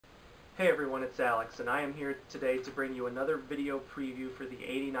Hey everyone, it's Alex, and I am here today to bring you another video preview for the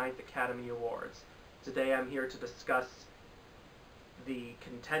 89th Academy Awards. Today I'm here to discuss the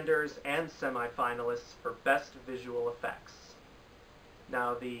contenders and semifinalists for Best Visual Effects.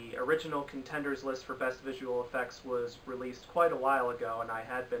 Now, the original contenders list for Best Visual Effects was released quite a while ago, and I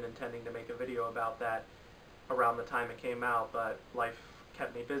had been intending to make a video about that around the time it came out, but life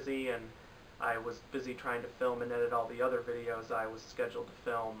kept me busy, and I was busy trying to film and edit all the other videos I was scheduled to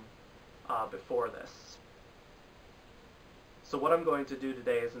film before this. So what I'm going to do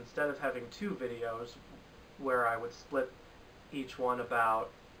today is, instead of having two videos where I would split each one about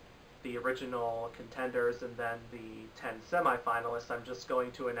the original contenders and then the 10 semifinalists, I'm just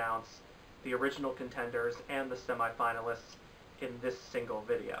going to announce the original contenders and the semifinalists in this single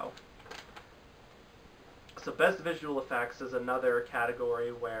video. So Best Visual Effects is another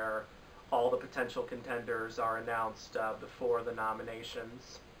category where all the potential contenders are announced before the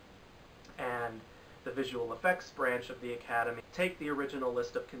nominations, and the visual effects branch of the Academy take the original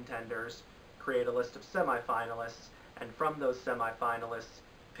list of contenders, create a list of semifinalists, and from those semifinalists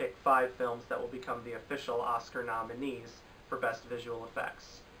pick 5 films that will become the official Oscar nominees for Best Visual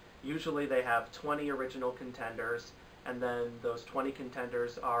Effects. Usually they have 20 original contenders, and then those 20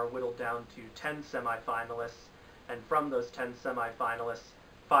 contenders are whittled down to 10 semifinalists, and from those 10 semifinalists,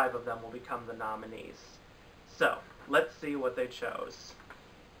 5 of them will become the nominees. So, let's see what they chose.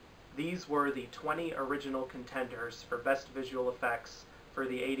 These were the 20 original contenders for Best Visual Effects for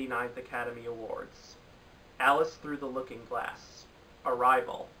the 89th Academy Awards. Alice Through the Looking Glass,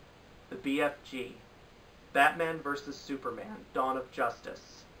 Arrival, The BFG, Batman vs. Superman, Dawn of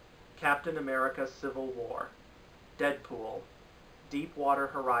Justice, Captain America Civil War, Deadpool, Deepwater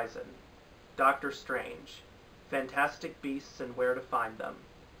Horizon, Doctor Strange, Fantastic Beasts and Where to Find Them,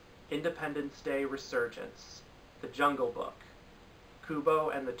 Independence Day Resurgence, The Jungle Book, Kubo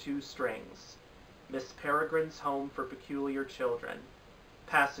and the Two Strings, Miss Peregrine's Home for Peculiar Children,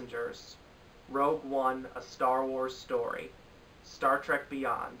 Passengers, Rogue One, A Star Wars Story, Star Trek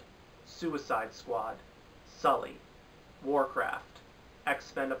Beyond, Suicide Squad, Sully, Warcraft,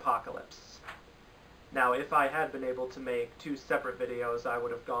 X-Men Apocalypse. Now, if I had been able to make 2 separate videos, I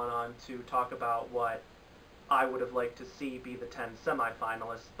would have gone on to talk about what I would have liked to see be the 10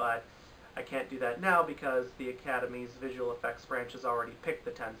 semifinalists, but I can't do that now because the Academy's visual effects branch has already picked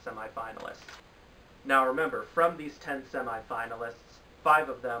the 10 semifinalists. Now remember, from these 10 semifinalists, 5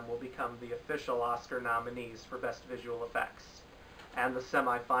 of them will become the official Oscar nominees for Best Visual Effects. And the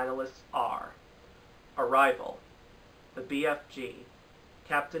semifinalists are Arrival, The BFG,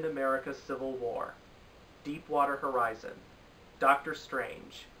 Captain America Civil War, Deepwater Horizon, Doctor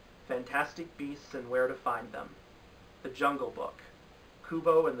Strange, Fantastic Beasts and Where to Find Them, The Jungle Book,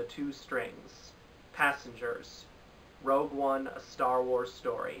 Kubo and the Two Strings, Passengers, Rogue One, A Star Wars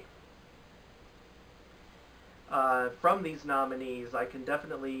Story. From these nominees, I can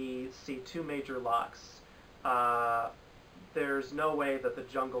definitely see 2 major locks. There's no way that The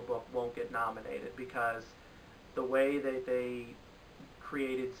Jungle Book won't get nominated, because the way that they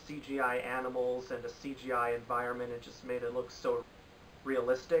created CGI animals and a CGI environment, it just made it look so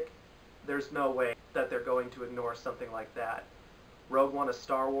realistic. There's no way that they're going to ignore something like that. Rogue One, A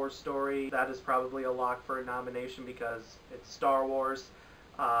Star Wars Story, that is probably a lock for a nomination because it's Star Wars.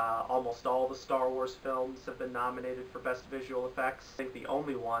 Almost all the Star Wars films have been nominated for Best Visual Effects. I think the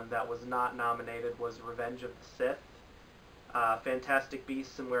only one that was not nominated was Revenge of the Sith. Fantastic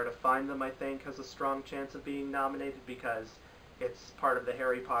Beasts and Where to Find Them, I think, has a strong chance of being nominated because it's part of the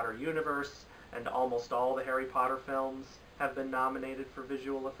Harry Potter universe, and almost all the Harry Potter films have been nominated for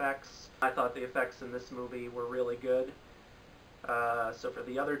visual effects. I thought the effects in this movie were really good. So for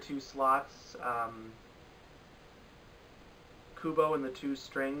the other 2 slots, Kubo and the Two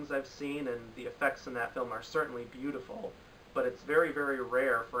Strings I've seen, and the effects in that film are certainly beautiful, but it's very, very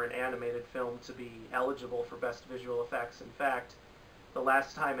rare for an animated film to be eligible for Best Visual Effects. In fact, the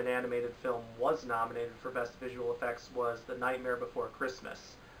last time an animated film was nominated for Best Visual Effects was The Nightmare Before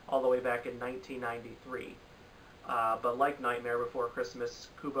Christmas, all the way back in 1993. But like Nightmare Before Christmas,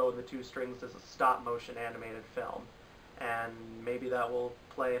 Kubo and the Two Strings is a stop-motion animated film, and maybe that will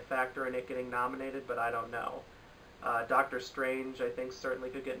play a factor in it getting nominated, but I don't know. Doctor Strange, I think, certainly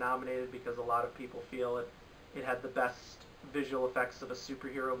could get nominated because a lot of people feel it had the best visual effects of a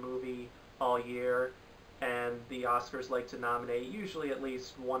superhero movie all year, and the Oscars like to nominate usually at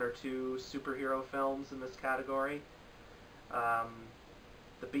least 1 or 2 superhero films in this category.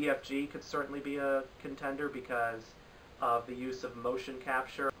 The BFG could certainly be a contender because of the use of motion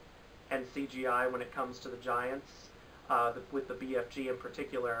capture and CGI when it comes to the giants. With the BFG in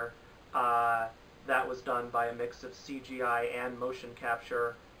particular, that was done by a mix of CGI and motion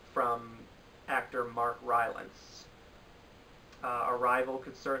capture from actor Mark Rylance. Arrival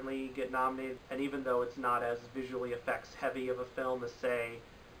could certainly get nominated, and even though it's not as visually effects heavy of a film as, say,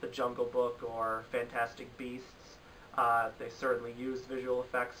 The Jungle Book or Fantastic Beasts, they certainly used visual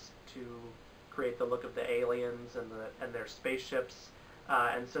effects to create the look of the aliens and their spaceships.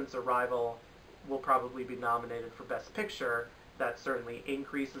 And since Arrival will probably be nominated for Best Picture, that certainly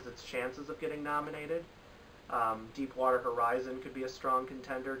increases its chances of getting nominated. Deepwater Horizon could be a strong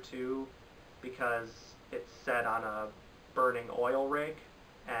contender too, because it's set on a burning oil rig,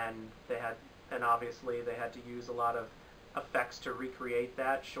 and obviously they had to use a lot of effects to recreate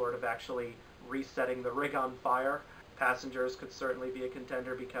that, short of actually resetting the rig on fire. Passengers could certainly be a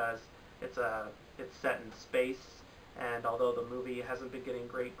contender because it's set in space, and although the movie hasn't been getting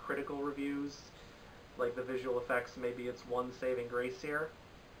great critical reviews, like the visual effects, maybe it's one saving grace here.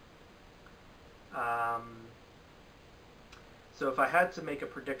 So if I had to make a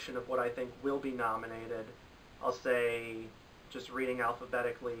prediction of what I think will be nominated, I'll say, just reading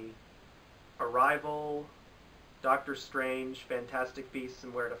alphabetically, Arrival, Doctor Strange, Fantastic Beasts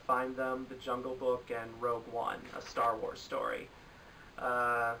and Where to Find Them, The Jungle Book, and Rogue One, a Star Wars story.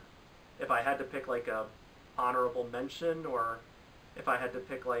 If I had to pick like a honorable mention, or if I had to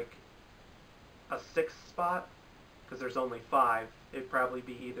pick like a sixth spot, because there's only 5, it'd probably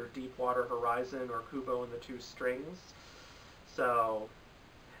be either Deepwater Horizon or Kubo and the Two Strings. So,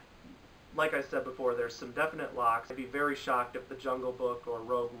 like I said before, there's some definite locks. I'd be very shocked if The Jungle Book or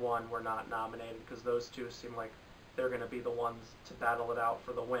Rogue One were not nominated, because those two seem like they're going to be the ones to battle it out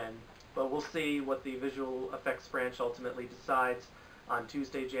for the win. But we'll see what the visual effects branch ultimately decides on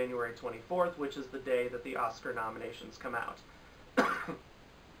Tuesday, January 24th, which is the day that the Oscar nominations come out.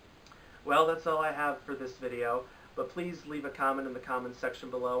 Well, that's all I have for this video, but please leave a comment in the comments section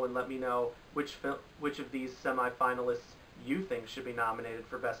below and let me know which of these semi-finalists you think should be nominated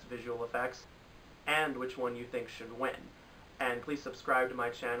for Best Visual Effects, and which one you think should win. And please subscribe to my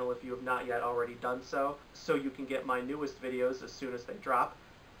channel if you have not yet already done so you can get my newest videos as soon as they drop.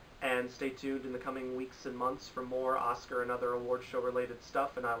 And stay tuned in the coming weeks and months for more Oscar and other award show related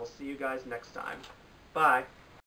stuff, and I will see you guys next time. Bye!